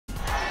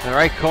The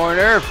right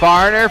corner,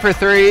 Varner for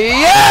three.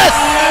 Yes!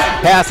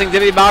 Passing to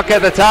Demarkus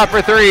at the top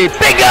for three.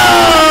 Bingo!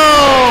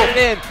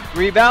 In.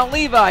 Rebound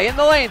Levi in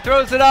the lane,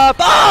 throws it up,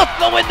 off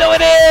the window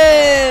and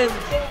in!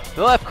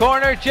 The left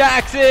corner,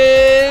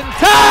 Jackson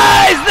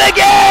ties the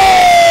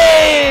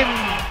game!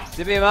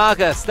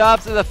 Demarkus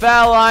stops at the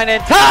foul line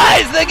and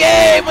ties the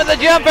game with a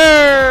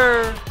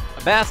jumper!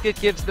 A basket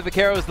gives the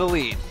Vaqueros the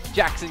lead.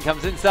 Jackson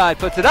comes inside,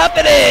 puts it up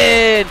and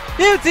in!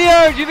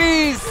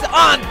 UTRGV's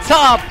on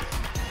top!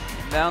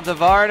 Down to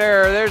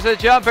Varner, there's a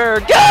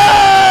jumper, good!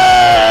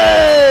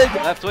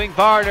 Left wing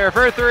Varner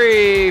for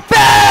three,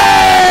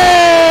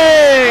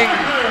 bang!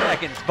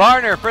 Seconds,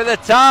 Varner for the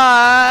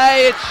tie,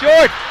 it's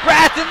short,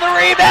 Bratton the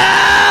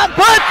rebound,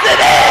 puts it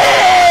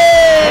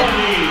in!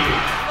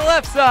 The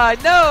left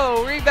side,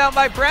 no, rebound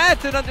by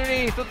Bratton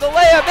underneath, but the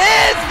layup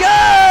is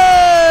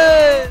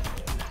good!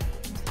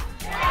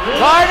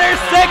 Varner's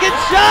second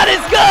shot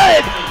is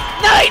good,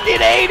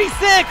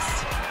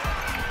 90-86!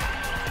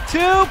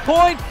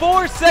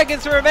 2.4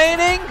 seconds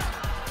remaining.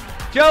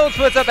 Jones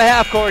puts up a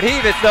half-court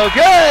heave. It's no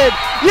good.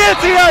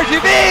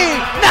 UTRGV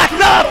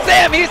knocks off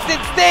Sam Houston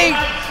State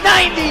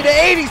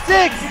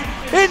 90-86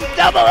 in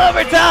double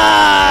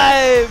overtime.